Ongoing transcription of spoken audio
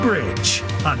Bridge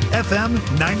on FM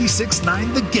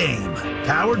 96.9 The Game,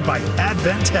 powered by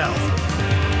AdventHealth.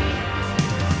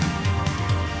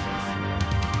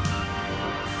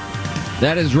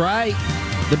 That is right.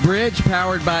 The Bridge,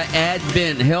 powered by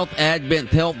AdventHealth.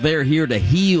 AdventHealth, they're here to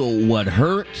heal what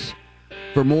hurts.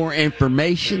 For more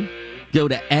information, go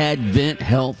to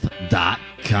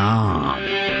AdventHealth.com.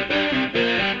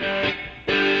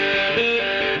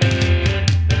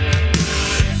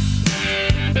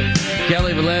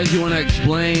 Kelly Velez, you want to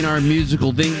explain our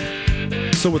musical theme?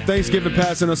 So with Thanksgiving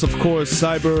passing us, of course,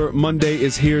 Cyber Monday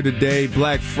is here today.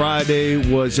 Black Friday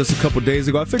was just a couple days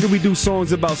ago. I figured we'd do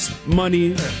songs about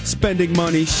money, spending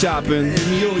money, shopping.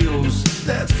 And yo-yos,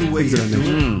 that's the way you do it.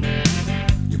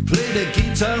 You play the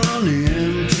guitar on the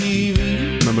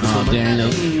MTV. Remember this one?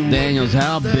 Daniels,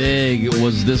 how big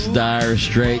was this Dire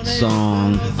Straits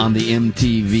song on the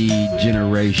MTV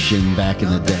generation back in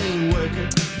the day?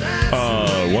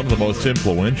 One of the most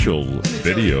influential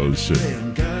videos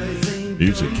in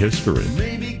music history.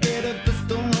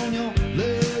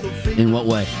 In what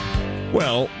way?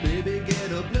 Well,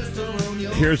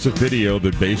 here's a video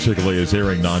that basically is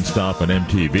airing nonstop on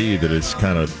MTV that is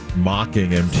kind of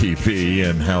mocking MTV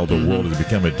and how the world has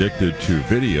become addicted to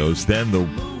videos. Then the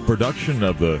production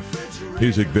of the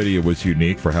music video was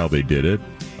unique for how they did it.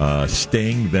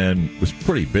 Sting then was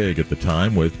pretty big at the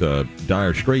time with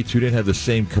Dire Straits, who didn't have the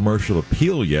same commercial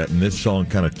appeal yet, and this song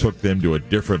kind of took them to a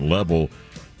different level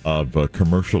of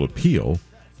commercial appeal.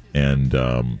 And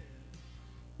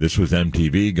this was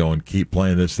MTV going, keep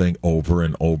playing this thing over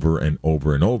and over and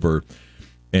over and over.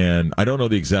 And I don't know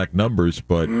the exact numbers,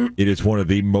 but it is one of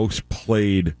the most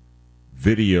played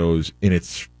videos in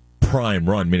its prime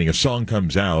run, meaning a song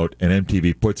comes out and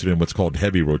MTV puts it in what's called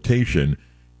heavy rotation,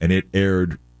 and it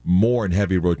aired more in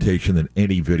heavy rotation than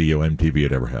any video MTV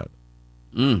had ever had.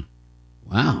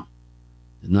 Wow.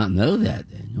 Did not know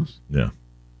that, Daniels. Yeah.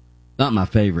 Not my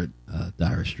favorite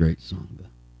Dire Straits song,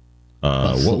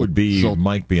 though. What would be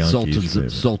Mike Bianchi's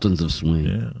favorite? Sultans of Swing.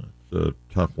 Yeah, it's a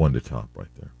tough one to top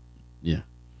right there. Yeah.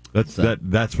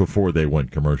 That's before they went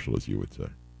commercial, as you would say.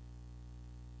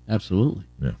 Absolutely.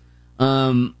 Yeah.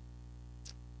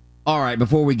 All right,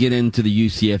 before we get into the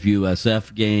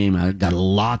UCF-USF game, I've got a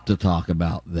lot to talk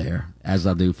about there, as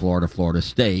I do Florida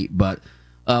State. But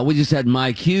we just had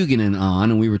Mike Huguenin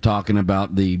on, and we were talking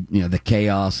about the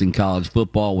chaos in college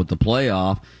football with the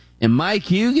playoff. And Mike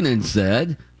Huguenin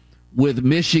said, with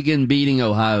Michigan beating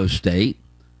Ohio State,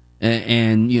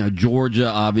 and Georgia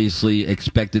obviously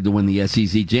expected to win the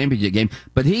SEC championship game,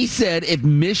 but he said if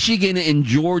Michigan and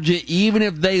Georgia, even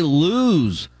if they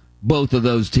lose both of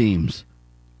those teams,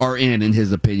 are in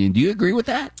his opinion. Do you agree with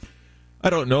that?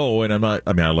 I don't know, and I'm not.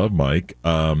 I mean, I love Mike,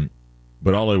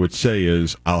 but all I would say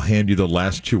is I'll hand you the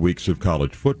last 2 weeks of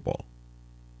college football.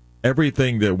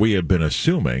 Everything that we have been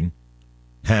assuming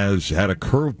has had a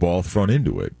curveball thrown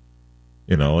into it.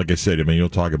 Like I said, I mean, you'll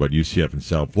talk about UCF and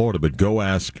South Florida, but go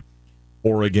ask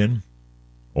Oregon,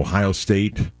 Ohio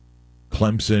State,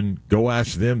 Clemson. Go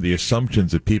ask them the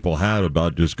assumptions that people have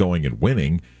about just going and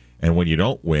winning, and when you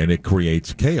don't win, it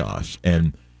creates chaos.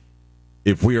 And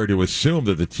if we are to assume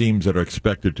that the teams that are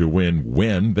expected to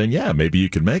win, then yeah, maybe you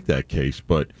can make that case.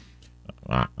 But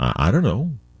I don't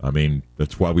know. I mean,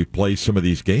 that's why we play some of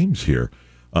these games here.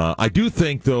 I do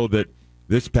think, though, that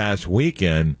this past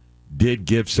weekend did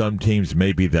give some teams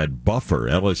maybe that buffer.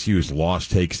 LSU's loss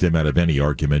takes them out of any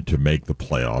argument to make the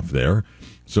playoff there.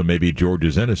 So maybe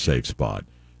Georgia's in a safe spot.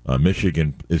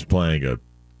 Michigan is playing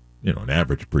an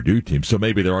average Purdue team. So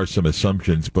maybe there are some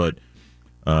assumptions, but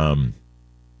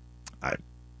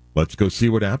let's go see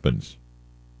what happens.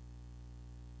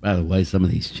 By the way, some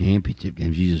of these championship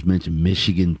games, you just mentioned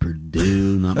Michigan,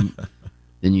 Purdue.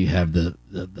 Then you have the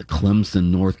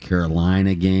Clemson, North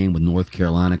Carolina game, with North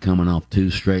Carolina coming off 2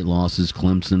 straight losses.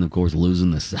 Clemson, of course,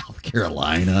 losing to South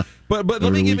Carolina. But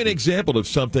let me give you an example of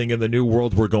something in the new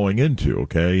world we're going into,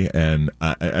 okay? And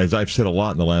as I've said a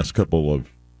lot in the last couple of,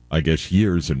 I guess,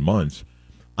 years and months,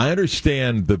 I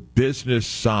understand the business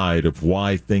side of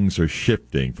why things are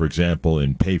shifting. For example,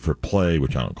 in pay-for-play,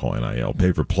 which I don't call NIL,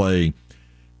 pay-for-play,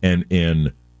 and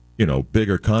in,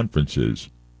 bigger conferences.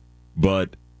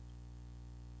 But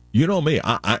you know me,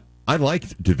 I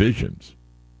liked divisions.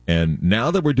 And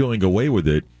now that we're doing away with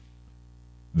it,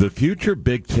 the future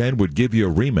Big Ten would give you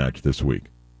a rematch this week.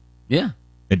 Yeah.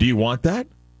 And do you want that?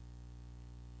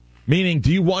 Meaning,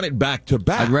 do you want it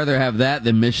back-to-back? I'd rather have that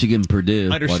than Michigan-Purdue.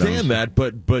 I understand that,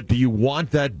 but do you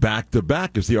want that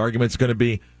back-to-back? Is the argument's going to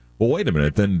be, well, wait a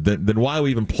minute, then why are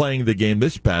we even playing the game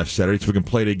this past Saturday so we can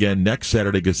play it again next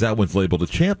Saturday because that one's labeled a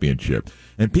championship?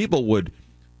 And people would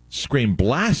scream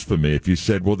blasphemy if you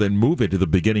said, well, then move it to the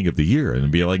beginning of the year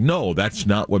and be like, no, that's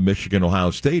not what Michigan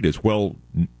Ohio State is. Well,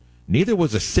 neither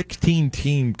was a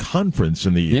 16-team conference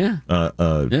in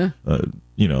the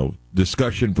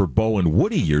discussion for Bo and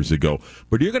Woody years ago.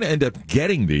 But you're going to end up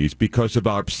getting these because of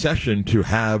our obsession to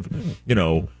have,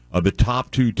 the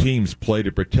top two teams play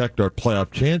to protect our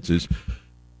playoff chances.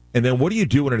 And then what do you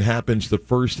do when it happens the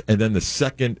first and then the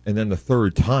second and then the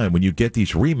third time when you get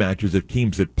these rematches of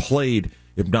teams that played,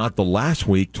 if not the last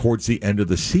week, towards the end of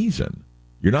the season?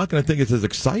 You're not going to think it's as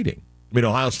exciting. I mean,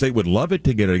 Ohio State would love it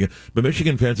to get it again, but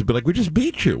Michigan fans would be like, we just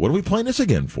beat you. What are we playing this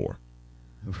again for?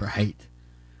 Right.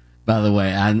 By the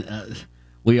way,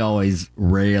 we always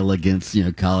rail against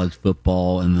college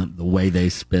football and the way they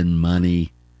spend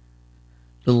money.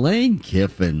 The Lane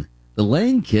Kiffin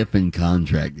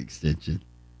contract extension.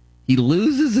 He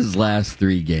loses his last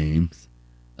 3 games,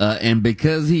 and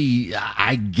because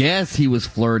I guess he was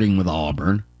flirting with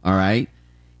Auburn, all right,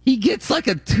 he gets like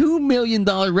a $2 million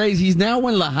raise. He's now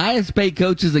one of the highest paid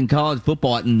coaches in college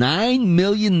football at $9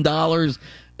 million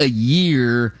a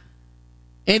year,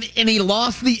 and he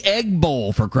lost the Egg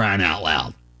Bowl, for crying out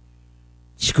loud.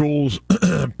 Schools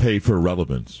pay for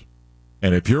relevance,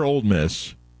 and if you're Ole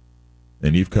Miss,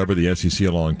 and you've covered the SEC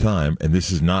a long time, and this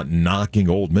is not knocking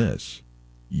Ole Miss,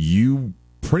 you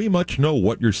pretty much know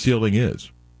what your ceiling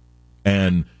is.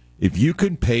 And if you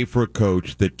can pay for a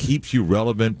coach that keeps you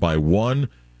relevant by, one,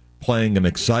 playing an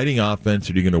exciting offense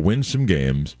and you're going to win some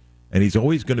games, and he's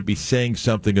always going to be saying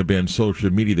something about social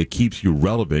media that keeps you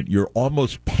relevant, you're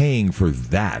almost paying for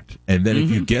that. And then if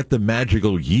you get the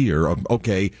magical year of,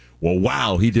 okay, well,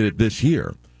 wow, he did it this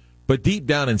year. But deep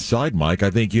down inside, Mike, I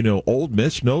think, Ole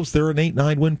Miss knows they're an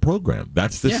 8-9 win program.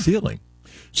 That's the ceiling.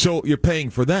 So you're paying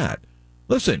for that.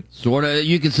 Listen. Sort of.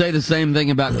 You could say the same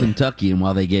thing about Kentucky and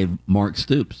why they gave Mark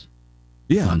Stoops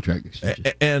contract extension.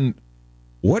 And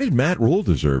what did Matt Rule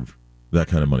deserve that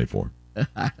kind of money for?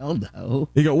 I don't know.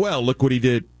 You go, well, look what he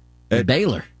did at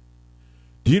Baylor.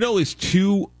 Do you know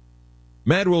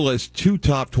Matt Rule has 2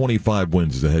 top 25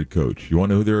 wins as a head coach. You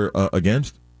want to know who they're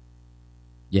against?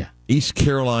 Yeah. East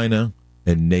Carolina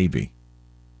and Navy.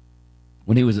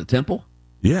 When he was at Temple?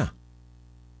 Yeah.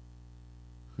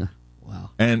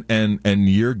 Wow. And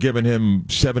you're giving him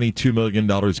 $72 million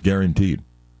guaranteed.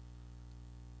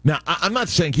 Now, I'm not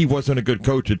saying he wasn't a good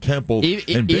coach at Temple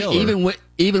and Baylor.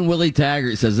 Even Willie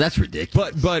Taggart says that's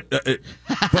ridiculous. But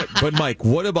Mike,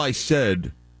 what have I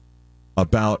said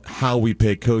about how we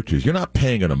pay coaches? You're not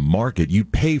paying on a market. You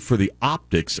pay for the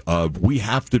optics of we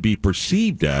have to be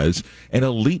perceived as an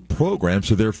elite program,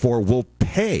 so therefore we'll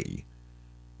pay.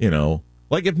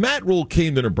 Like if Matt Rule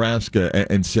came to Nebraska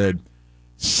and said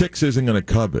 6 isn't going to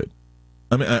cut it.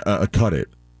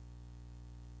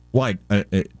 Why?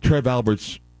 Trev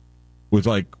Alberts was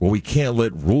like, well, we can't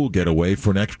let Rule get away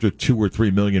for an extra $2 or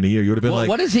 $3 million a year. You would have been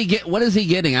what does he get? What is he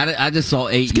getting? I just saw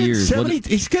 8 years.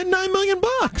 He's getting $9 million.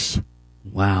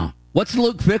 Wow. What's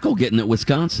Luke Fickell getting at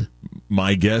Wisconsin?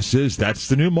 My guess is that's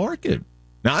the new market.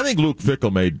 Now, I think Luke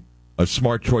Fickell made a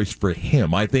smart choice for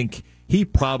him. I think he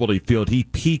probably felt he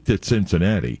peaked at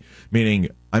Cincinnati, meaning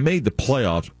I made the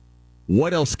playoffs.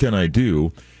 What else can I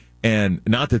do? And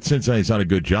not that Cincinnati's not a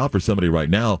good job for somebody right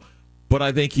now, but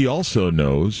I think he also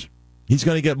knows he's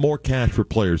going to get more cash for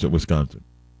players at Wisconsin.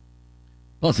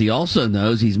 Plus, he also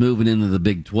knows he's moving into the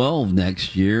Big 12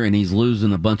 next year, and he's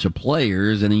losing a bunch of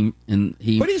players. And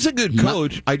he. But he's a good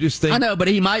coach. I just think I know, but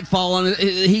he might fall on.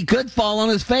 He could fall on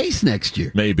his face next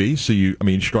year. Maybe. So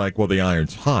strike while the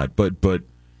iron's hot. But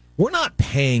we're not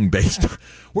paying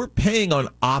we're paying on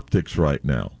optics right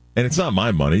now, and it's not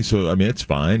my money. So it's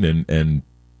fine. And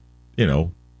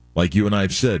like you and I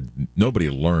have said, nobody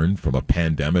learned from a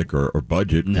pandemic or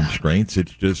budget constraints.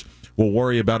 It's just. We'll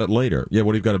worry about it later. Yeah,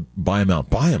 what do you got to buy him out?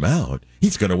 Buy him out?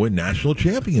 He's going to win national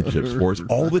championships for us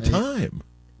all the time.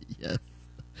 Yes.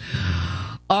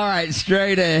 All right,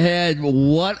 straight ahead.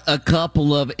 What a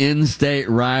couple of in-state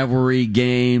rivalry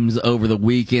games over the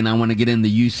weekend. I want to get into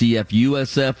UCF,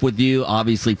 USF with you.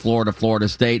 Obviously, Florida, Florida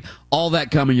State. All that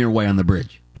coming your way on the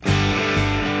bridge.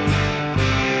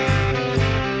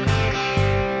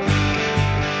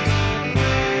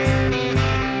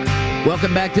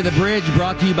 Welcome back to The Bridge,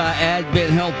 brought to you by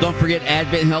AdventHealth. Don't forget,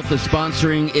 AdventHealth is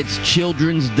sponsoring its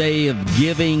Children's Day of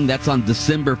Giving. That's on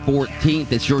December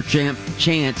 14th. It's your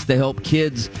chance to help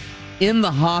kids in the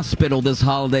hospital this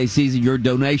holiday season. Your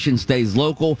donation stays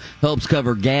local, helps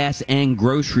cover gas and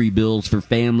grocery bills for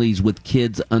families with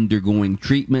kids undergoing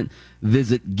treatment.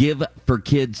 Visit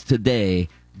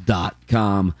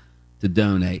giveforkidstoday.com to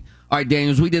donate. All right,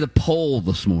 Daniels, we did a poll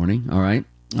this morning, all right?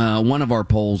 One of our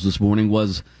polls this morning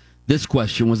was this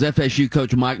question: was FSU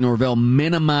coach Mike Norvell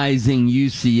minimizing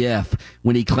UCF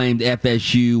when he claimed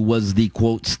FSU was the,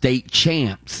 quote, state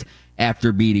champs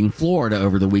after beating Florida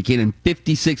over the weekend? And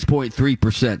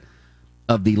 56.3%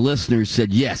 of the listeners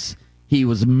said yes, he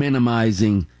was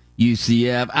minimizing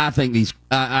UCF. I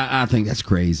think that's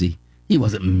crazy. He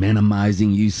wasn't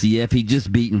minimizing UCF. He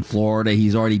just beaten Florida.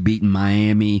 He's already beaten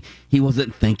Miami. He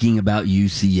wasn't thinking about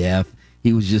UCF.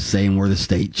 He was just saying we're the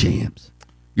state champs.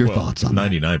 Your thoughts on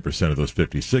 99% of those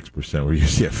 56% were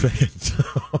UCF fans.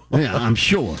 Yeah, I'm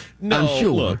sure. No, I'm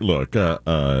sure. Look.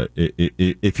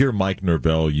 If you're Mike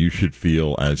Norvell, you should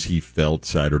feel as he felt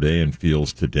Saturday and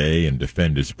feels today and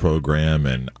defend his program.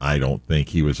 And I don't think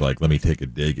he was like, let me take a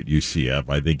dig at UCF.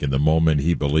 I think in the moment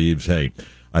he believes, hey,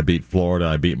 I beat Florida,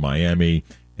 I beat Miami,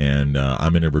 and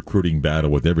I'm in a recruiting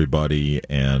battle with everybody.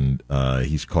 And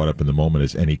he's caught up in the moment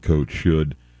as any coach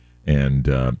should.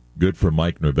 And good for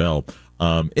Mike Norvell.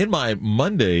 In my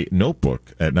Monday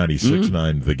notebook at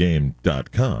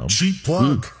 969thegame.com. Cheap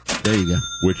plug. There you go.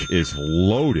 Which is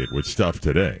loaded with stuff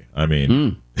today. I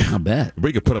mean, I bet.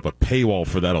 We could put up a paywall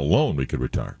for that alone. We could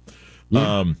retire.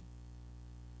 Yeah.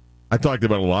 I talked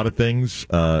about a lot of things,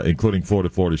 including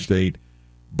Florida State.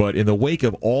 But in the wake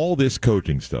of all this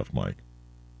coaching stuff, Mike,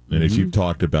 and as you've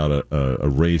talked about a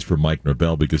raise for Mike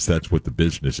Norvell, because that's what the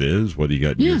business is, whether you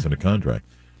got years in a contract.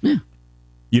 Yeah.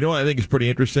 You know what I think is pretty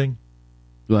interesting?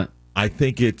 What? I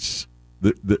think it's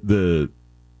the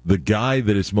guy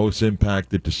that is most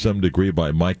impacted to some degree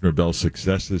by Mike Norvell's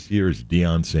success this year is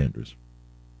Deion Sanders.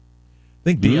 I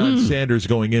think Deion Sanders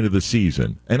going into the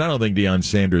season, and I don't think Deion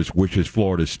Sanders wishes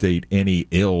Florida State any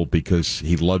ill because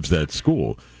he loves that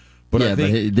school. But I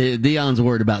think Deion's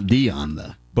worried about Deion,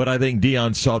 though. But I think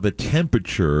Deion saw the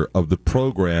temperature of the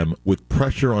program with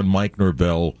pressure on Mike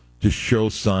Norvell to show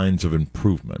signs of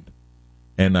improvement.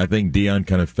 And I think Deion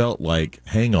kind of felt like,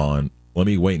 hang on, let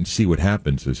me wait and see what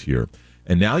happens this year.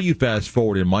 And now you fast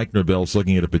forward, and Mike Norvell's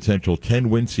looking at a potential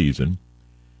 10-win season,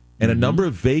 and a number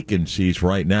of vacancies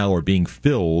right now are being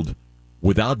filled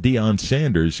without Deion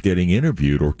Sanders getting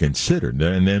interviewed or considered.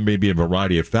 And then maybe a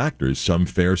variety of factors, some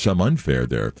fair, some unfair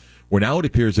there. Where now it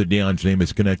appears that Deion's name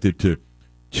is connected to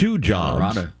two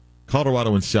jobs.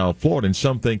 Colorado and South Florida, and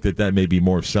some think that may be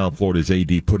more of South Florida's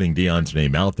AD putting Deion's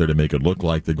name out there to make it look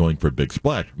like they're going for a big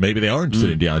splash. Maybe they are interested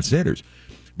in Deion Sanders.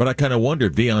 But I kind of wonder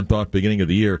if Deion thought beginning of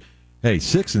the year, hey,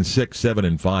 6-6,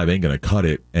 7-5 ain't going to cut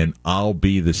it, and I'll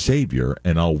be the savior,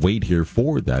 and I'll wait here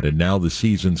for that. And now the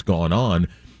season's gone on,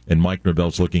 and Mike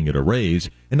Norvell's looking at a raise.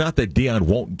 And not that Deion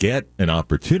won't get an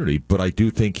opportunity, but I do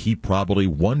think he probably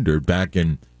wondered back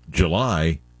in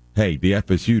July, hey, the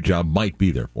FSU job might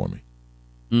be there for me.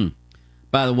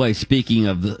 By the way, speaking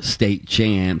of the state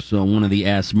champs, one of the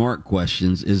Ask Marc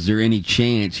questions, is there any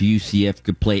chance UCF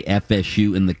could play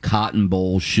FSU in the Cotton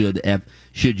Bowl should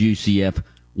UCF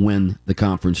win the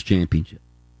conference championship?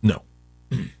 No.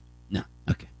 No.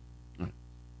 Okay. All right.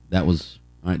 That was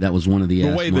one of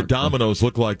the way the dominoes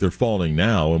look like they're falling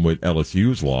now, and with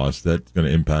LSU's loss, that's going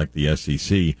to impact the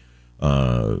SEC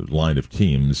line of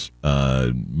teams.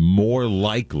 More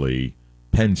likely,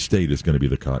 Penn State is going to be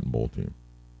the Cotton Bowl team.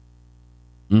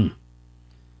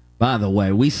 By the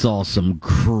way, we saw some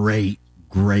great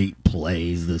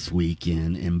plays this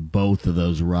weekend in both of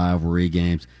those rivalry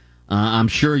games. I'm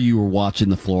sure you were watching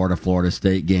the Florida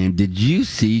State game. Did you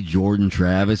see Jordan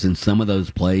Travis and some of those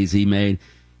plays he made?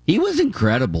 He was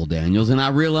incredible, Daniels, and I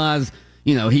realized,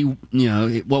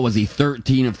 what was he,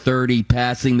 13 of 30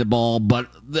 passing the ball, but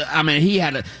he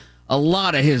had a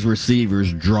lot of his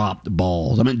receivers dropped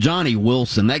balls. Johnny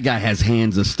Wilson, that guy has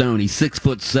hands of stone. He's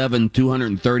 6'7",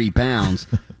 230 pounds.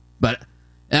 But,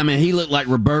 he looked like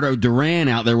Roberto Duran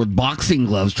out there with boxing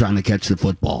gloves trying to catch the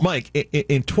football. Mike,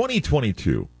 in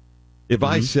 2022, if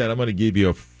I said I'm going to give you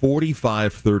a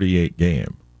 45-38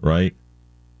 game, right,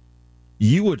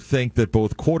 you would think that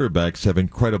both quarterbacks have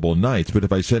incredible nights. But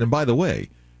if I said, and by the way,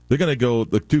 they're going to go,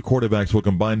 the two quarterbacks will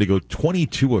combine to go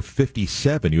 22 of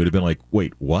 57. You would have been like,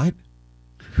 wait, what?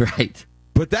 Right.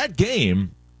 But that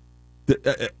game,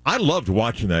 I loved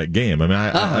watching that game.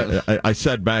 I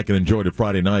sat back and enjoyed it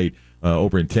Friday night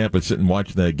over in Tampa, sitting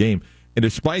watching that game. And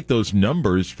despite those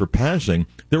numbers for passing,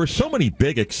 there were so many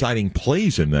big, exciting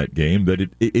plays in that game that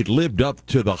it lived up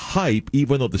to the hype,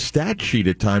 even though the stat sheet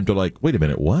at times are like, wait a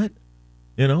minute, what?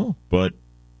 But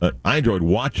I enjoyed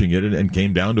watching it and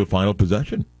came down to a final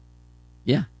possession.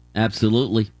 Yeah,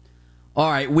 absolutely. All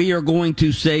right, we are going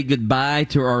to say goodbye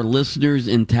to our listeners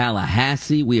in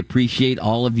Tallahassee. We appreciate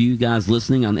all of you guys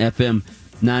listening on FM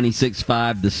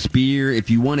 96.5 The Spear.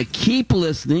 If you want to keep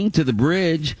listening to The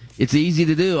Bridge, it's easy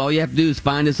to do. All you have to do is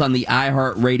find us on the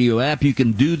iHeartRadio app. You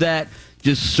can do that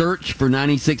Just search for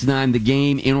 96.9 The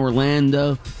Game in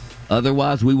Orlando.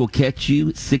 Otherwise, we will catch you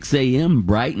at 6 a.m.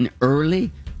 bright and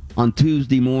early on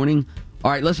Tuesday morning.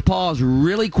 All right, let's pause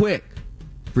really quick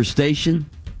for station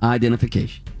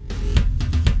identification.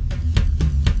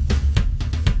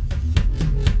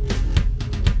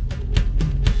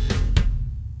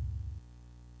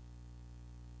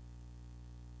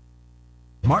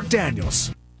 Marc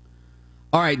Daniels.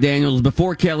 All right, Daniels,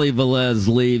 before Kelly Velez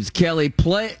leaves, Kelly,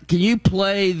 can you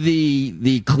play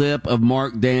the clip of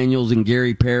Marc Daniels and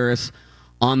Gary Parris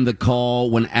on the call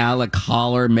when Alec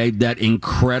Holler made that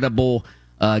incredible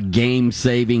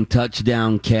game-saving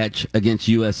touchdown catch against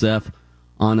USF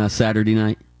on a Saturday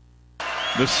night?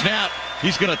 The snap,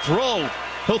 he's going to throw.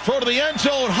 He'll throw to the end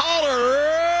zone.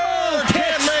 Holler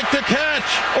can't make the catch.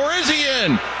 Or is he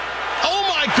in? Oh,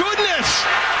 my goodness.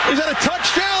 Is that a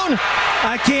touchdown?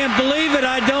 I can't believe it.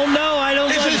 I don't know.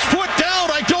 Is his foot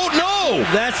down? I don't know.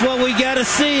 That's what we got to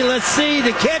see. Let's see.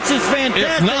 The catch is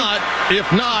fantastic. If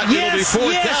not, it'll be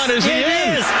fourth down. Is he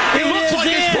in? It looks like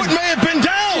his foot may have been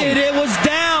down. It was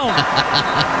down.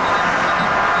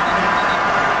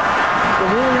 The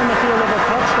ruling on the field of a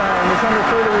touchdown is under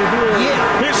further review. Yeah.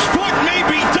 His foot may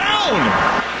be down.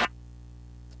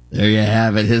 There you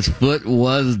have it. His foot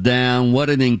was down. What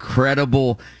an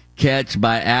incredible catch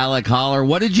by Alec Holler.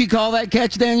 What did you call that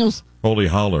catch, Daniels? Holy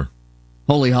Holler.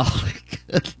 Holy Holler.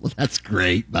 Well, that's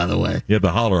great, by the way. Yeah,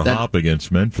 the Holler hop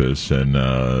against Memphis and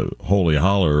Holy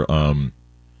Holler.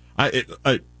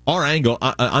 Our angle,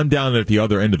 I'm down at the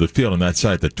other end of the field on that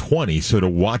side at the 20, so to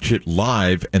watch it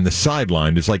live and the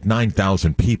sideline is like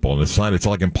 9,000 people. On the side, it's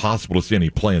like impossible to see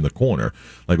any play in the corner.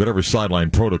 Like whatever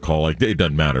sideline protocol, like it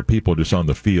doesn't matter. People are just on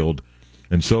the field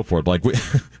and so forth. Like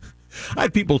I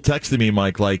had people texting me,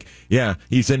 Mike, like, yeah,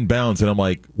 he's in bounds. And I'm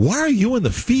like, why are you in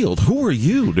the field? Who are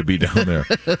you to be down there?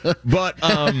 But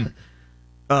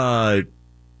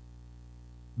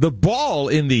the ball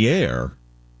in the air,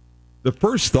 the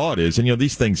first thought is, and,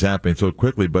 these things happen so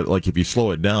quickly, but, like, if you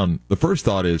slow it down, the first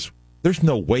thought is, there's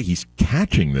no way he's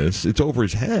catching this. It's over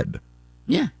his head.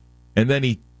 Yeah. And then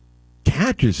he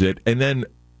catches it, and then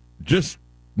just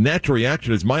natural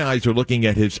reaction is my eyes are looking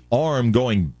at his arm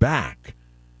going back.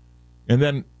 And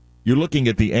then you're looking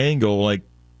at the angle like,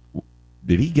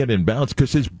 did he get in bounds?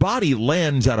 Because his body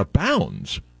lands out of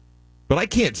bounds. But I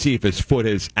can't see if his foot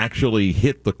has actually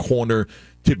hit the corner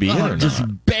to be in or just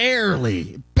not.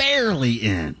 barely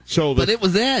in. But it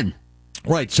was in.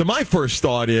 Right. So my first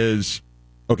thought is,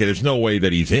 okay, there's no way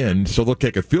that he's in, so they'll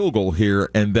kick a field goal here.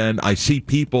 And then I see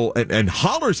people, and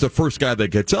Holler's the first guy that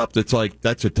gets up that's like,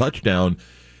 that's a touchdown.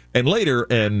 And later,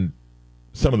 and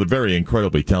some of the very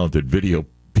incredibly talented video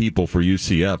people for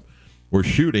UCF were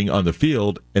shooting on the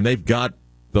field, and they've got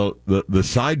the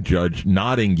side judge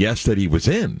nodding yes that he was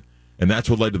in. And that's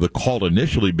what led to the call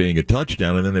initially being a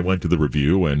touchdown, and then they went to the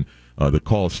review, and the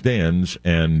call stands,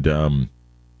 and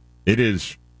it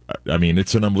is,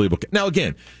 it's an unbelievable. Now,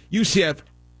 again, UCF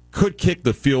could kick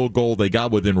the field goal. They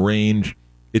got within range.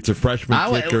 It's a freshman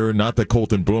kicker. Not that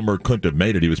Colton Boomer couldn't have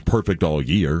made it. He was perfect all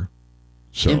year.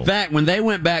 So. In fact, when they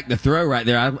went back to throw right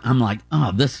there, I'm like,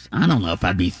 I don't know if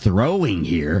I'd be throwing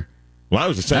here. Well, I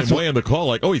was the same way on the call,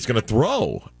 like, he's going to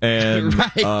throw. And,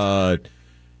 right.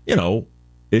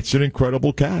 It's an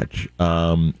incredible catch.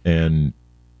 And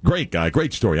great guy,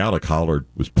 great story. Alec Holler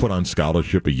was put on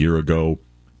scholarship a year ago,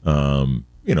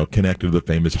 connected to the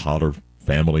famous Holler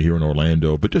family here in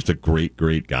Orlando, but just a great,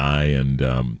 great guy and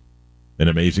an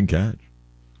amazing catch.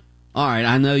 All right,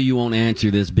 I know you won't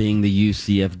answer this being the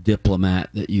UCF diplomat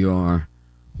that you are.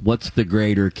 What's the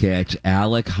greater catch,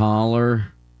 Alec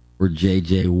Holler or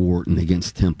J.J. Wharton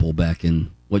against Temple back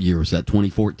in, what year was that,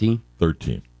 2014?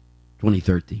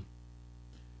 2013.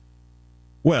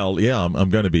 Well, yeah, I'm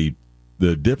going to be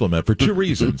the diplomat for two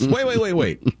reasons.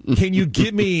 Wait. Can you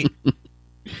give me...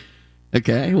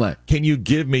 Okay, what? Can you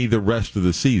give me the rest of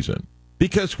the season?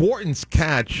 Because Wharton's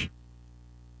catch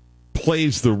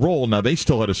plays the role. Now, they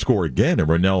still had to score again, and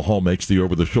Rennell Hall makes the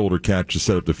over-the-shoulder catch to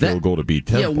set up the field goal to beat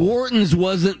Temple. Yeah, Wharton's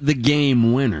wasn't the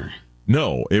game winner.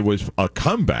 No, it was a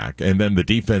comeback, and then the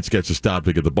defense gets a stop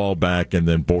to get the ball back, and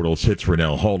then Bortles hits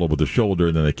Rennell Hall over the shoulder,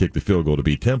 and then they kick the field goal to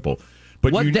beat Temple.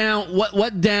 But what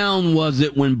down was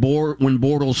it when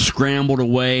Bortles scrambled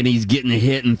away and he's getting a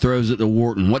hit and throws it to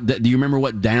Wharton? Do you remember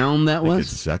what down that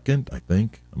was? It's second, I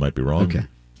think. I might be wrong. Okay,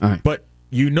 all right. But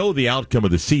you know the outcome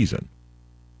of the season.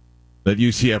 That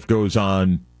UCF goes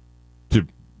on to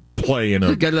play in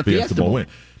a Fiesta Bowl win.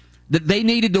 They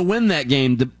needed to win that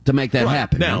game to make that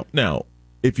happen. Now,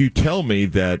 if you tell me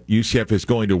that UCF is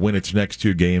going to win its next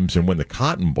two games and win the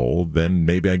Cotton Bowl, then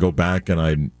maybe I go back and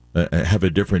I have a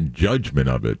different judgment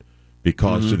of it.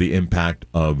 because of the impact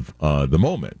of the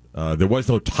moment. There was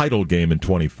no title game in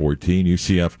 2014.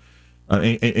 UCF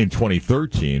in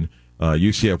 2013.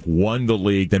 UCF won the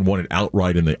league, then won it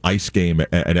outright in the ice game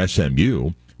at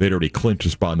SMU. They'd already clinched a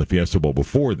spot in the Fiesta Bowl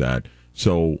before that.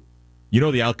 So you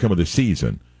know the outcome of the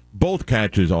season. Both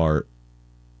catches are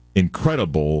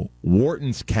incredible.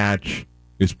 Wharton's catch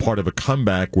is part of a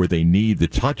comeback where they need the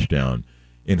touchdown.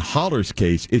 In Holler's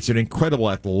case, it's an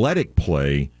incredible athletic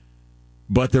play,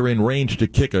 but they're in range to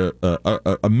kick a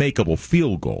makeable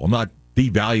field goal. I'm not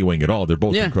devaluing at all. They're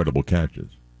both incredible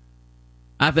catches.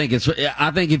 I think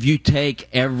if you take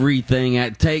everything out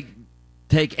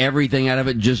of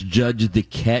it, just judge the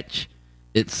catch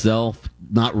itself,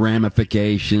 not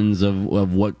ramifications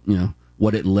of what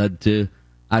it led to.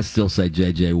 I still say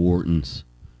J.J. Wharton's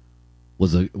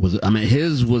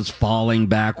his was falling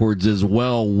backwards as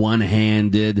well,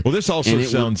 one-handed. Well, this also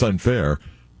sounds unfair.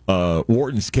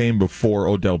 Wharton's came before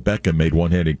Odell Beckham made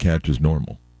one-handed catches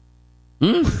normal.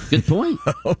 Good point.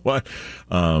 But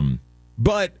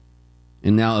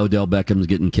and now Odell Beckham's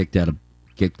getting kicked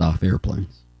off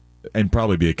airplanes, and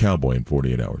probably be a cowboy in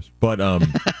 48 hours. But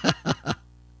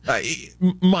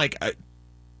Mike,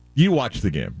 you watched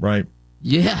the game, right?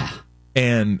 Yeah.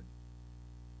 And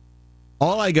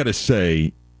all I got to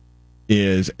say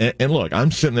is, and look,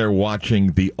 I'm sitting there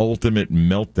watching the ultimate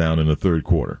meltdown in the third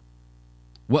quarter.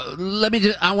 Well,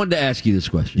 I wanted to ask you this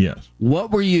question. Yes.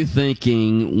 What were you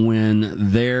thinking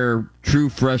when their true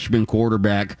freshman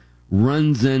quarterback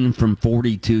runs in from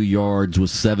 42 yards with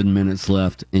 7 minutes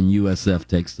left and USF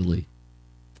takes the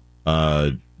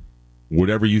lead?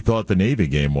 Whatever you thought the Navy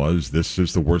game was, this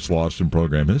is the worst loss in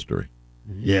program history.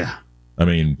 Yeah. I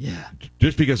mean,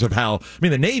 just because of how,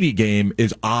 the Navy game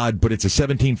is odd, but it's a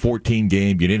 17-14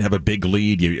 game. You didn't have a big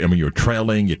lead. You were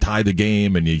trailing, you tied the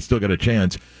game, and you still got a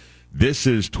chance. This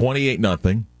is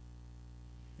 28-0.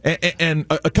 And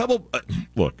a couple,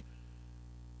 look,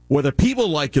 whether people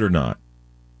like it or not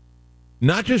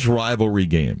just rivalry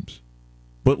games,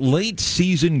 but late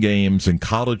season games in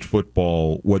college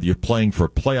football, whether you're playing for a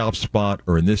playoff spot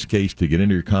or in this case to get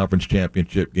into your conference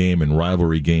championship game and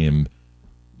rivalry game,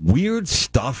 weird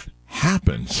stuff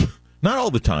happens. Not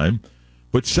all the time,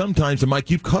 but sometimes, and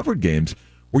Mike, you've covered games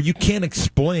where you can't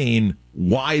explain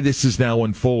why this is now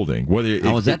unfolding.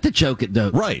 I was at the choke at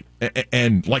Doak. Right.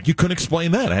 And like you couldn't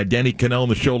explain that. I had Danny Cannell on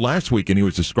the show last week, and he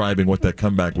was describing what that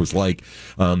comeback was like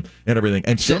and everything.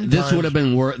 And this would have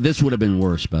been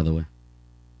worse, by the way.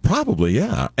 Probably,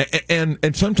 yeah.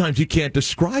 And sometimes you can't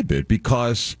describe it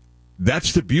because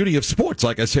that's the beauty of sports.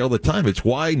 Like I say all the time, it's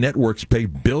why networks pay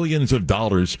billions of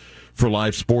dollars for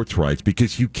live sports rights,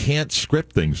 because you can't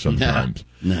script things sometimes.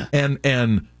 No.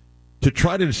 And to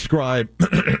try to describe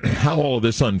how all of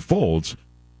this unfolds,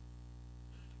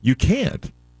 you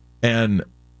can't. And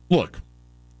look,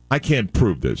 I can't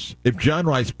prove this. If John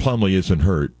Rice Plumlee isn't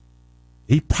hurt,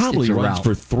 he probably runs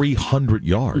for 300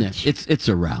 yards. Yeah, it's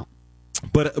a route.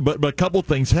 But a couple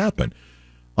things happen.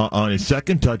 On his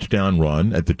second touchdown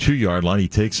run at the 2-yard line, he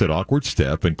takes an awkward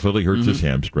step and clearly hurts his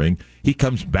hamstring. He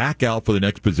comes back out for the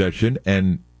next possession,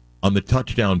 and on the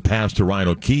touchdown pass to Ryan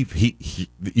O'Keefe,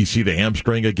 you see the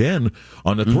hamstring again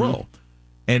on the throw.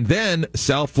 And then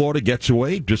South Florida gets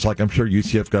away, just like I'm sure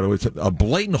UCF got away. It's a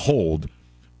blatant hold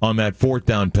on that fourth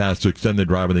down pass to extend the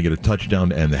drive, and they get a touchdown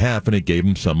to end the half, and it gave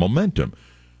them some momentum.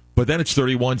 But then it's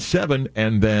 31-7,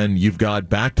 and then you've got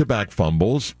back-to-back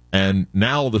fumbles, and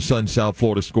now all of a sudden South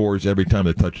Florida scores every time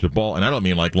they touch the ball. And I don't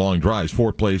mean like long drives,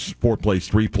 4 plays,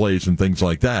 3 plays, and things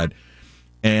like that.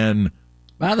 And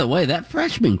by the way, that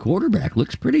freshman quarterback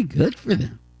looks pretty good for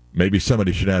them. Maybe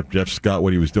somebody should have Jeff Scott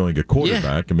what he was doing at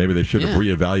quarterback, and maybe they should have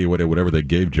reevaluated whatever they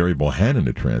gave Jerry Bohannon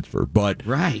to transfer. But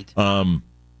right. And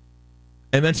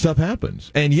then stuff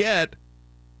happens. And yet,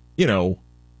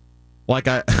 like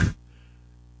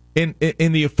in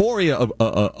the euphoria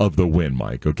of the win,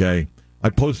 Mike, okay? I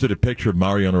posted a picture of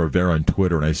Mariano Rivera on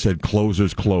Twitter, and I said,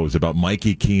 closers close, about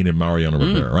Mikey Keene and Mariano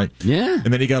Rivera, right? Yeah.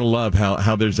 And then you got to love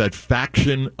how there's that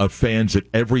faction of fans that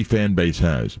every fan base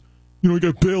has. He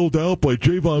got bailed out by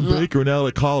Javon Baker and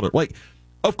Alec Calder. Like,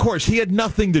 of course, he had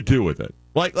nothing to do with it.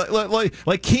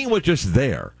 Like Keene was just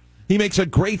there. He makes a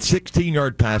great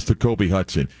 16-yard pass to Kobe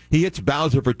Hudson. He hits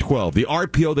Bowser for 12. The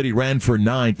RPO that he ran for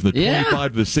 9 from the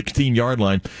 25 to the 16-yard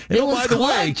line. And by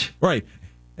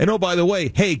the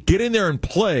way, hey, get in there and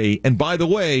play. And by the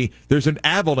way, there's an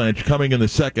avalanche coming in the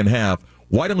second half.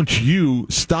 Why don't you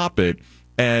stop it?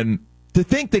 And to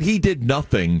think that he did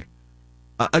nothing,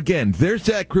 again, there's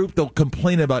that group that'll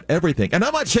complain about everything. And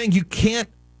I'm not saying you can't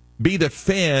be the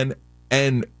fan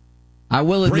and I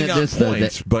will admit this,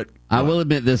 points, though. I will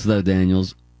admit this, though,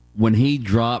 Daniels. when he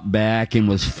dropped back and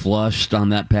was flushed on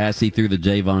that pass he threw to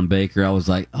Javon Baker, I was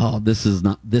like, "Oh, this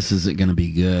isn't going to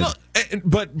be good." No,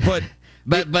 but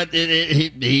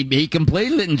he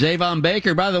completed it, and Javon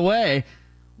Baker, by the way,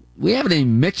 we haven't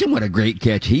even mentioned what a great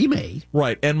catch he made.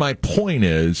 Right, and my point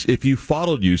is, if you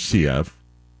followed UCF,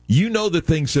 you know the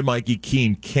things that Mikey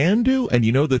Keene can do, and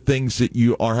you know the things that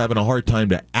you are having a hard time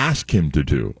to ask him to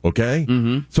do, okay?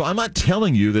 Mm-hmm. So I'm not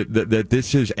telling you that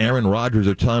this is Aaron Rodgers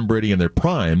or Tom Brady in their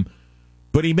prime,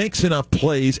 but he makes enough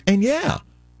plays, and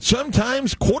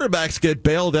sometimes quarterbacks get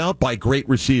bailed out by great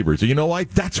receivers. And you know why?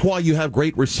 That's why you have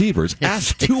great receivers.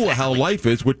 Ask Tua how life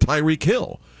is with Tyreek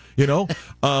Hill, you know?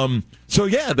 So,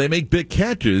 they make big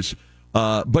catches,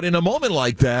 but in a moment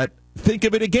like that, think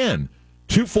of it again.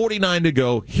 2:49 to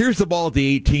go. Here's the ball at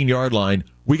the 18-yard line.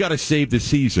 We got to save the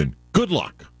season. Good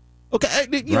luck. Okay,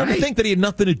 to think that he had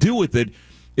nothing to do with it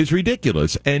is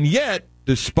ridiculous. And yet,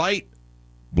 despite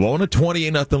blowing a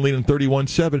 28-0 lead in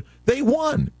 31-7, they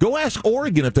won. Go ask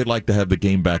Oregon if they'd like to have the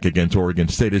game back against Oregon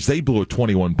State as they blew a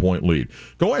 21-point lead.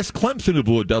 Go ask Clemson who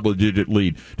blew a double-digit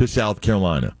lead to South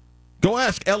Carolina. Go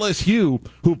ask LSU,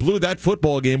 who blew that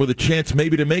football game with a chance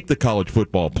maybe to make the college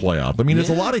football playoff. I mean, there's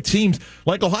a lot of teams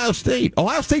like Ohio State.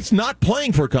 Ohio State's not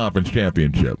playing for a conference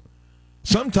championship.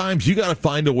 Sometimes you got to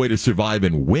find a way to survive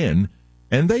and win,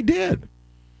 and they did.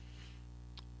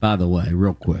 By the way,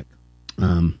 real quick,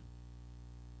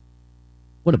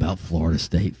 what about Florida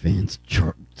State fans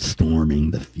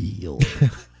storming the field?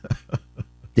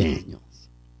 Daniels.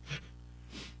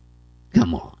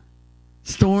 Come on.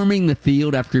 Storming the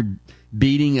field after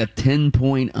beating a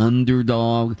 10-point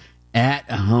underdog at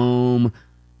home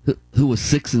who was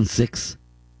 6-6.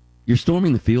 You're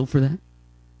storming the field for that?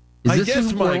 Is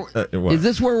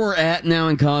this where we're at now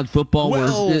in college football?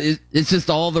 Well, where it's just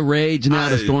all the rage now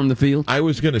to storm the field? I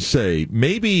was going to say,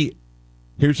 maybe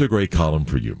here's a great column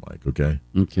for you, Mike, okay?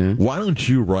 Okay. Why don't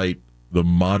you write the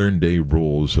modern-day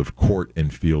rules of court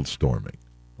and field storming?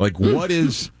 Like,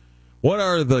 what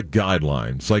are the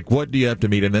guidelines? Like, what do you have to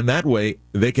meet? And then that way,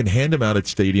 they can hand them out at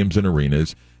stadiums and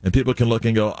arenas, and people can look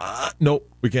and go, nope,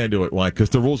 we can't do it. Why?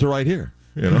 Because the rules are right here.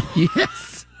 You know?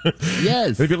 Yes.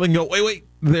 Yes. And people can go, wait,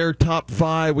 they're top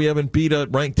 5. We haven't beat a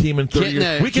ranked team in 30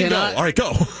 years. We can go. All right,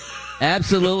 go.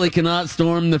 Absolutely cannot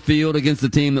storm the field against the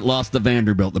team that lost to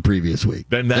Vanderbilt the previous week.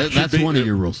 Then that's one of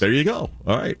your rules. There you go.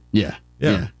 All right. Yeah.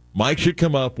 Mike should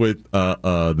come up with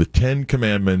the 10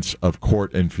 commandments of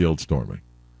court and field storming.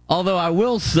 Although I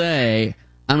will say,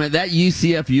 that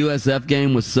UCF-USF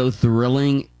game was so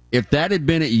thrilling. If that had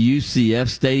been at UCF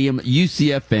Stadium,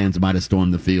 UCF fans might have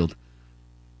stormed the field.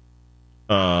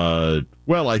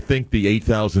 Well, I think the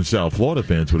 8,000 South Florida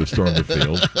fans would have stormed the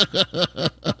field.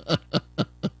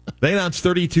 They announced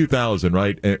 32,000,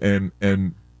 right?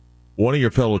 And one of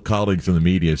your fellow colleagues in the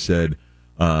media said,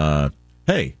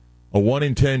 hey, a 1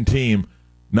 in 10 team,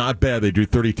 not bad. They drew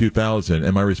 32,000.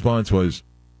 And my response was,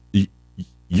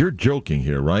 you're joking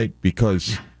here, right?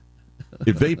 Because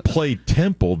if they played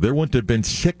Temple, there wouldn't have been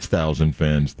 6,000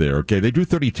 fans there. Okay, they drew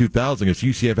 32,000 because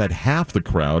UCF had half the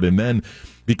crowd, and then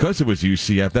because it was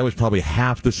UCF, that was probably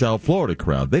half the South Florida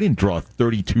crowd. They didn't draw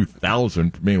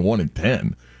 32,000 for being 1 in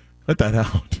 10. Let that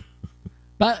out.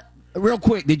 But real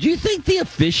quick, did you think the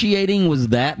officiating was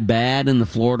that bad in the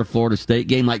Florida State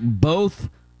game? Like both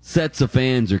sets of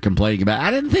fans are complaining about it.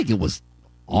 I didn't think it was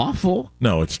awful.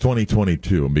 No, it's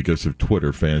 2022, and because of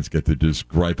Twitter, fans get to just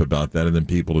gripe about that, and then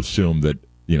people assume that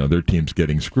their team's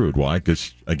getting screwed. Why?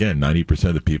 Because again, 90%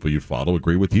 of the people you follow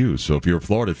agree with you. So if you're a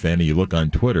Florida fan and you look on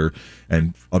Twitter,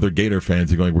 and other Gator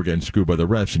fans are going, "We're getting screwed by the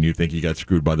refs," and you think you got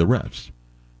screwed by the refs.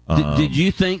 Did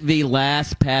you think the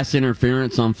last pass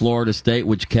interference on Florida State,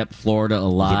 which kept Florida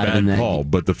alive, was a bad call?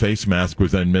 But the face mask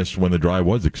was then missed when the drive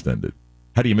was extended.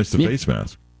 How do you miss the face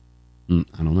mask? I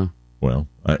don't know. Well,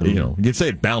 you can say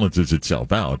it balances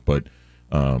itself out, but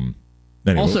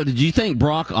anyway. Also, did you think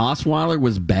Brock Osweiler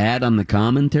was bad on the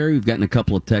commentary? We've gotten a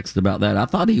couple of texts about that. I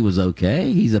thought he was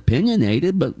okay. He's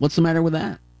opinionated, but what's the matter with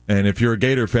that? And if you're a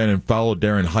Gator fan and follow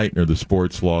Darren Heitner, the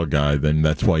sports law guy, then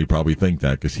that's why you probably think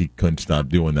that, because he couldn't stop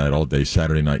doing that all day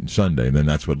Saturday night and Sunday, and then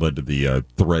that's what led to the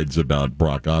threads about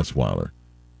Brock Osweiler.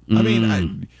 I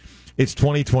mean, it's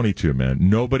 2022,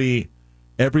 man.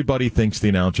 Everybody thinks the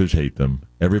announcers hate them.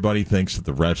 Everybody thinks that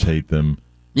the refs hate them.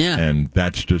 Yeah. And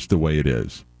that's just the way it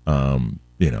is. Does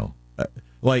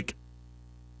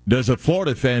a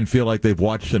Florida fan feel like they've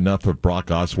watched enough of Brock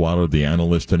Osweiler, the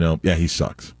analyst, to know, he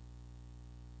sucks?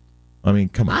 I mean,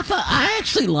 come on. I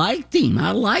actually liked him.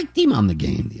 I liked him on the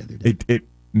game the other day.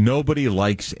 Nobody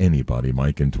likes anybody,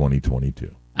 Mike, in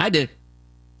 2022. I did.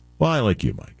 Well, I like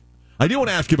you, Mike. I do want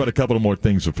to ask you about a couple of more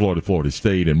things of Florida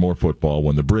State and more football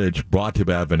when the bridge brought to you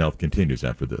by AdventHealth continues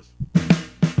after this.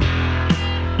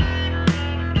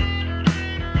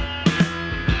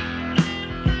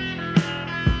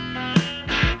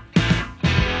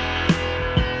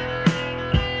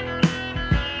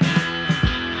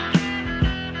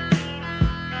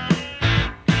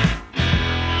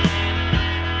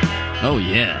 Oh,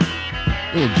 yeah.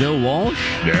 Little Joe Walsh.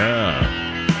 Yeah.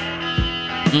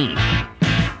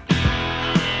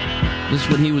 This is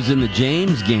when he was in the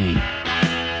James game.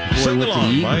 Sing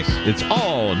along, Mike. It's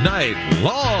all night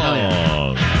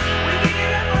long.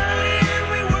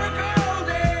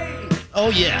 Oh,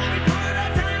 yeah.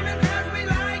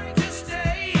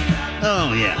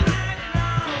 Oh,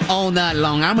 yeah. All night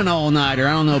long. I'm an all-nighter.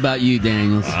 I don't know about you,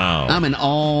 Daniels. Wow. I'm an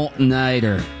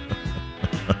all-nighter.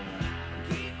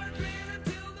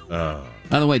 By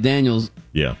the way, Daniels,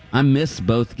 Yeah. I missed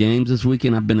both games this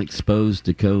weekend. I've been exposed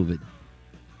to COVID.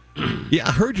 Yeah,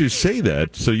 I heard you say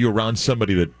that. So you're around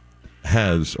somebody that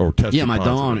has or tested Yeah, my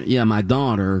positive. daughter. Yeah, my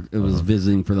daughter was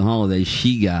visiting for the holidays.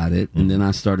 She got it, and then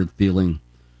I started feeling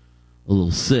a little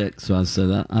sick. So I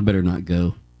said, I better not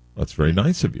go That's very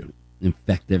nice of you.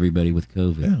 infect everybody with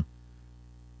COVID. Yeah.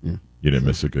 Yeah. You didn't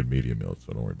miss a good media meal,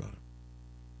 so don't worry about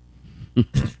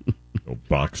it.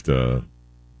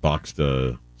 boxed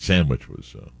sandwich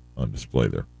was on display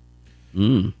there.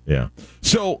 Yeah.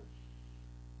 So,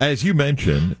 as you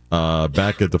mentioned,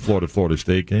 back at the Florida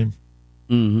State game,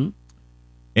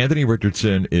 Anthony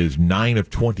Richardson is 9 of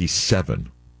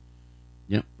 27.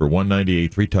 Yep. For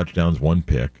 198, 3 touchdowns, 1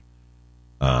 pick.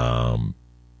 And,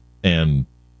 I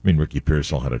mean, Ricky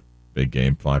Pearsall had a big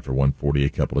game, 5 for 140, a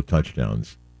couple of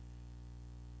touchdowns.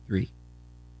 3.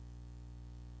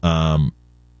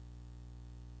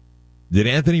 Did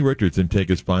Anthony Richardson take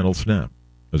his final snap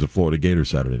as a Florida Gator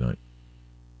Saturday night?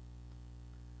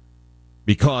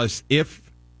 Because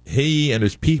if he and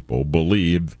his people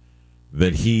believe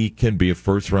that he can be a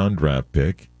first-round draft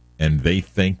pick and they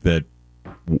think that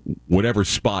whatever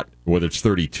spot, whether it's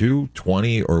 32,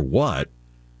 20, or what,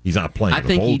 he's not playing. I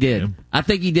think he did. Game. I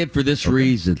think he did for this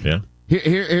reason. Yeah.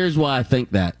 Here's why I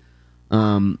think that.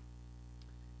 I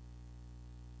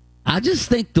just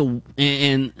think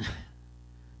and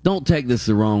don't take this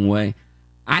the wrong way.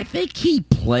 I think he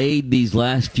played these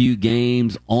last few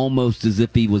games almost as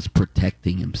if he was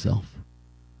protecting himself.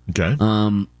 Okay.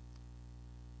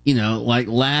 Like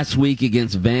last week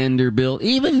against Vanderbilt,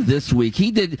 even this week,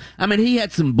 he did. I mean, he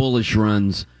had some bullish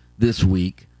runs this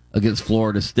week against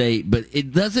Florida State, but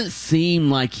it doesn't seem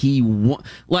like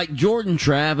like Jordan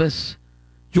Travis.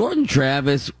 Jordan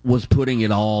Travis was putting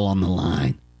it all on the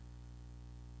line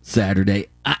Saturday.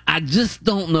 I just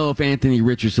don't know if Anthony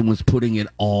Richardson was putting it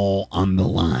all on the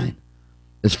line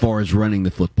as far as running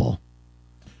the football.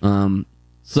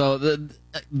 So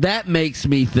that makes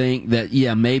me think that,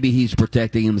 yeah, maybe he's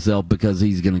protecting himself because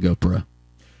he's going to go pro.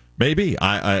 Maybe.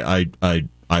 I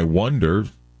wonder,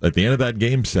 at the end of that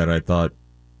game set, I thought,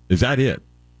 is that it?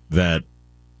 That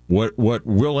what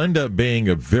will end up being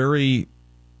a very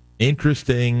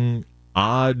interesting,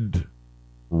 odd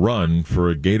run for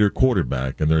a Gator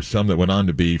quarterback, and there's some that went on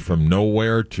to be from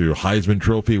nowhere to Heisman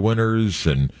Trophy winners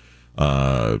and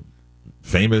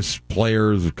famous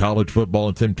players of college football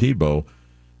and Tim Tebow,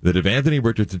 that if Anthony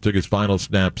Richardson took his final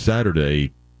snap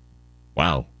Saturday,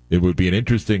 wow, it would be an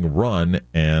interesting run,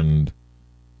 and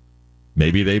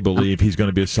maybe they believe he's going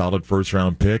to be a solid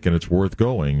first-round pick and it's worth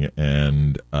going,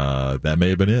 and that may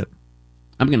have been it.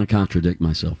 I'm going to contradict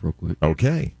myself real quick.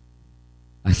 Okay.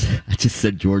 I just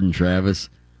said Jordan Travis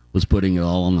was putting it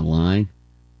all on the line,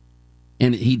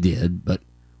 and he did, but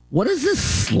what is this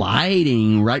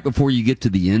sliding right before you get to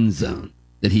the end zone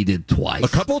that he did twice? A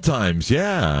couple times,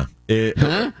 yeah.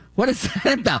 What is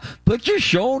that about? Put your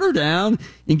shoulder down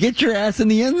and get your ass in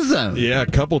the end zone. Yeah, a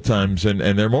couple times, and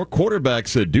there are more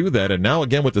quarterbacks that do that. And now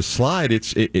again with the slide,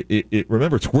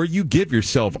 remember, it's where you give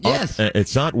yourself Yes. up.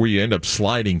 It's not where you end up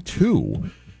sliding to,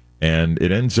 and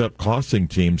it ends up costing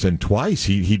teams. And twice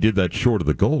he did that short of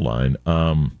the goal line.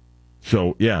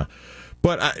 So yeah,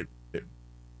 but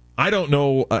I don't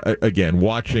know. Again,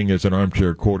 watching as an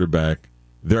armchair quarterback,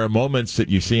 there are moments that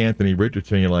you see Anthony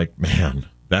Richardson, and you're like, man,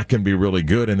 that can be really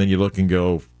good. And then you look and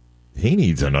go, he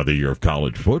needs another year of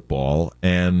college football.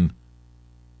 And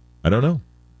I don't know.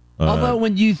 Although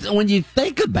when you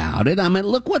think about it, I mean,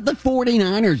 look what the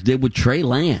 49ers did with Trey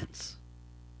Lance.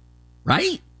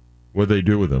 Right? What'd they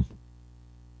do with him?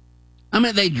 I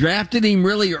mean, they drafted him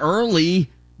really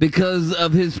early because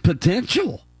of his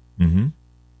potential. Mm-hmm.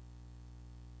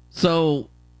 So,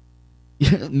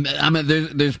 I mean,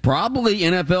 there's probably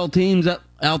NFL teams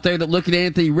out there that look at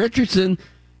Anthony Richardson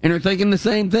and are thinking the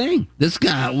same thing. This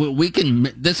guy,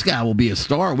 This guy will be a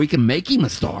star. We can make him a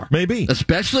star. Maybe,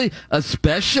 especially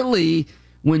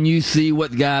when you see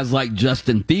what guys like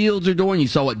Justin Fields are doing. You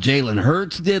saw what Jalen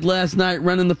Hurts did last night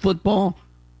running the football.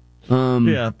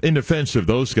 Yeah, in defense of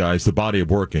those guys, the body of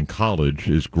work in college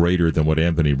is greater than what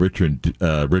Anthony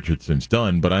Richardson's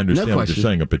done, but I understand what you're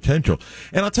saying, a potential.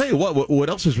 And I'll tell you what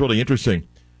else is really interesting.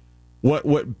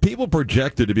 What people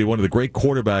projected to be one of the great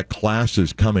quarterback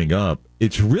classes coming up,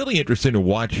 it's really interesting to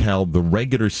watch how the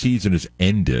regular season has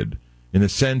ended in the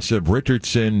sense of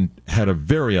Richardson had a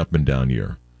very up and down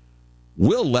year.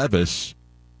 Will Levis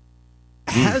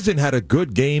hasn't had a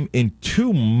good game in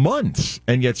 2 months,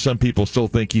 and yet some people still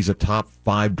think he's a top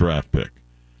 5 draft pick.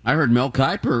 I heard Mel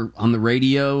Kiper on the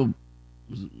radio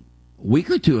a week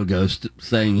or two ago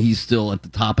saying he's still at the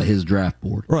top of his draft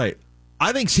board. Right.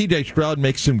 I think C.J. Stroud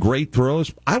makes some great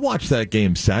throws. I watched that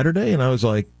game Saturday, and I was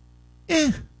like,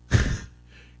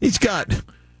 He's got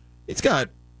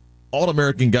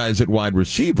All-American guys at wide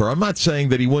receiver. I'm not saying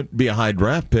that he wouldn't be a high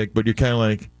draft pick, but you're kind of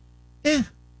like, I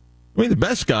mean,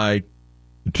 the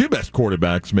two best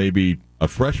quarterbacks may be a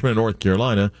freshman at North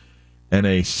Carolina and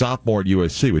a sophomore at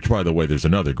USC, which, by the way, there's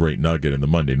another great nugget in the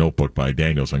Monday Notebook by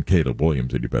Daniels on Caleb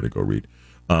Williams that you better go read.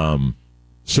 Well,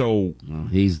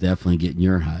 he's definitely getting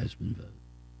your Heisman vote.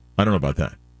 I don't know about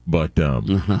that, but no.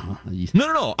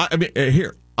 I mean,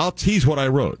 here, I'll tease what I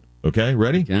wrote. Okay,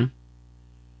 ready? Okay.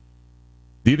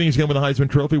 Do you think he's going to win the Heisman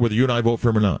Trophy, whether you and I vote for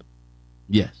him or not?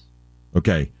 Yes.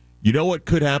 Okay. You know what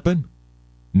could happen?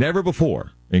 Never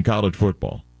before in college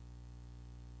football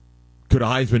could a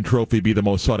Heisman Trophy be the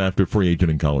most sought-after free agent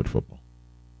in college football.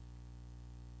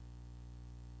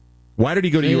 Why did he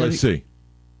go to USC?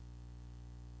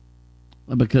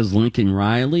 Because Lincoln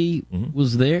Riley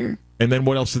was there. And then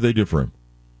what else did they do for him?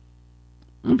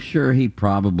 I'm sure he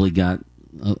probably got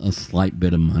a slight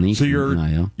bit of money. So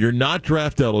you're not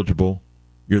draft eligible.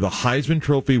 You're the Heisman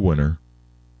Trophy winner.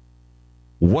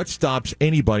 What stops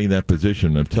anybody in that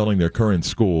position of telling their current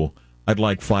school, I'd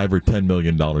like $5 or $10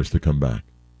 million to come back?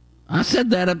 I said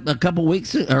that a couple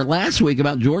weeks or last week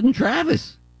about Jordan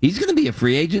Travis. He's going to be a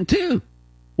free agent too.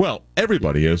 Well,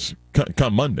 everybody is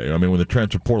come Monday. I mean, when the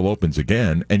transfer portal opens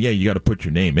again, and you got to put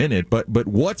your name in it. But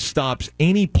what stops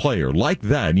any player like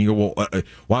that? And you go, well,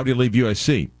 why would he leave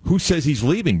USC? Who says he's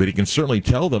leaving? But he can certainly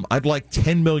tell them, I'd like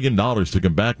 $10 million to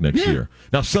come back next year.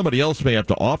 Now, somebody else may have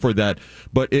to offer that.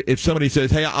 But if somebody says,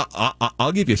 hey,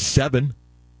 I'll give you $7,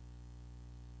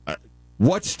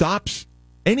 what stops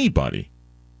anybody?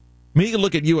 I mean, you can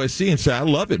look at USC and say, I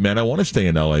love it, man. I want to stay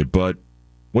in L.A., but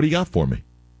what do you got for me?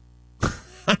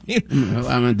 I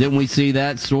mean, didn't we see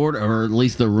that or at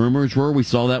least the rumors were we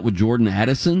saw that with Jordan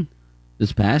Addison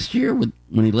this past year when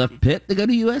he left Pitt to go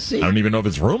to USC? I don't even know if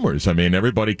it's rumors. I mean,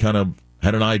 everybody kind of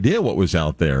had an idea what was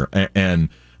out there. And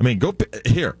I mean, go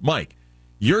here, Mike,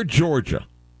 you're Georgia,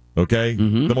 okay?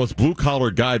 Mm-hmm. The most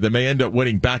blue-collar guy that may end up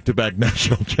winning back-to-back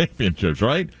national championships,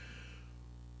 right?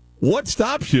 What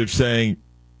stops you saying,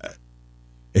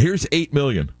 here's $8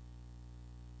 million?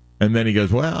 And then he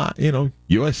goes, well,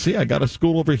 USC, I got a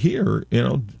school over here.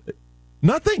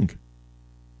 Nothing.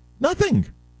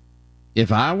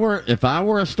 If I were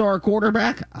a star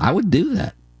quarterback, I would do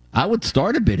that. I would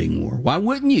start a bidding war. Why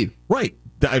wouldn't you? Right.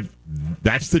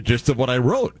 That's the gist of what I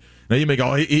wrote. Now you may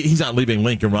go, he's not leaving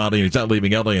Lincoln Riley and he's not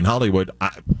leaving LA and Hollywood.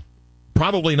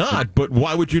 Probably not. But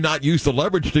why would you not use the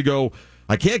leverage to go,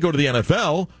 I can't go to the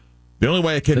NFL. The only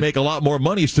way I can make a lot more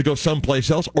money is to go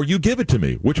someplace else, or you give it to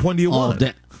me. Which one do you want?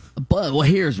 But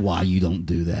here's why you don't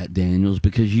do that, Daniels,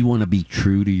 because you want to be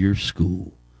true to your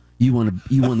school. You want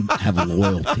to have a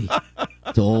loyalty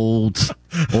to old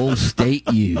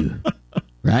State U,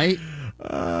 right?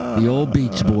 The old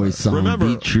Beach Boys song. Remember,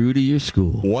 be true to your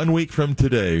school. 1 week from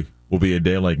today will be a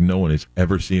day like no one has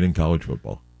ever seen in college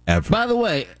football. Ever. By the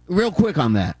way, real quick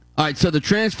on that. All right, so the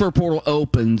transfer portal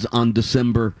opens on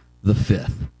December the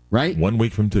 5th, right? 1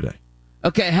 week from today.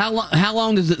 Okay, how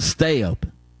long does it stay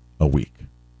open? A week.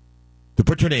 To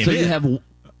put your name in.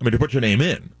 To put your name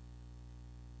in.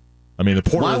 I mean, the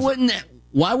portal.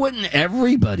 Why wouldn't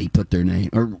everybody put their name,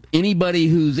 or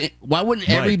anybody why wouldn't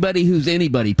everybody who's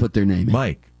anybody put their name in?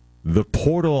 Mike, the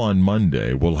portal on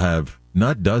Monday will have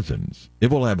not dozens,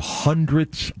 it will have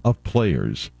hundreds of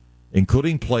players,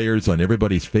 including players on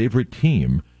everybody's favorite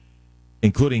team,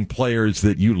 including players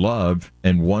that you love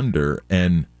and wonder,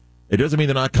 and it doesn't mean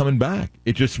they're not coming back.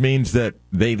 It just means that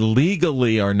they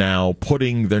legally are now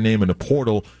putting their name in a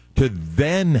portal to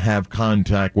then have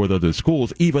contact with other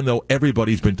schools, even though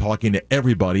everybody's been talking to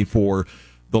everybody for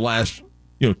the last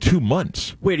 2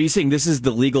 months. Wait, are you saying this is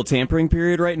the legal tampering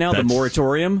period right now, the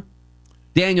moratorium?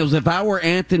 Daniels, if I were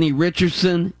Anthony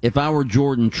Richardson, if I were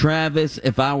Jordan Travis,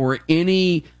 if I were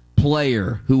any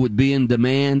player who would be in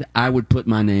demand, I would put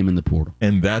my name in the portal.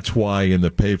 And that's why in the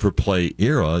pay-for-play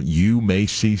era, you may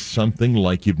see something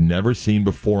like you've never seen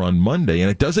before on Monday. And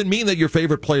it doesn't mean that your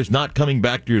favorite player is not coming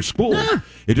back to your school. Nah.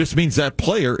 It just means that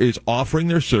player is offering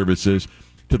their services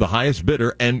to the highest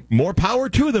bidder, and more power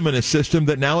to them in a system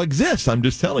that now exists. I'm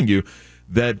just telling you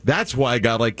that's why a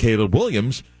guy like Caleb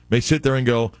Williams may sit there and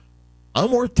go,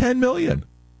 I'm worth $10 million.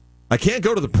 I can't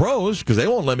go to the pros because they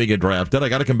won't let me get drafted. I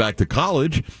got to come back to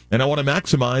college, and I want to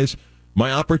maximize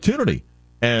my opportunity.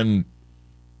 And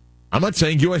I'm not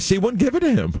saying USC wouldn't give it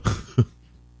to him.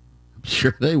 I'm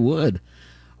sure they would.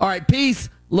 All right, peace,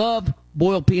 love,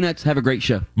 boiled peanuts. Have a great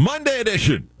show. Monday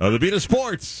edition of the Beat of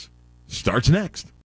Sports starts next.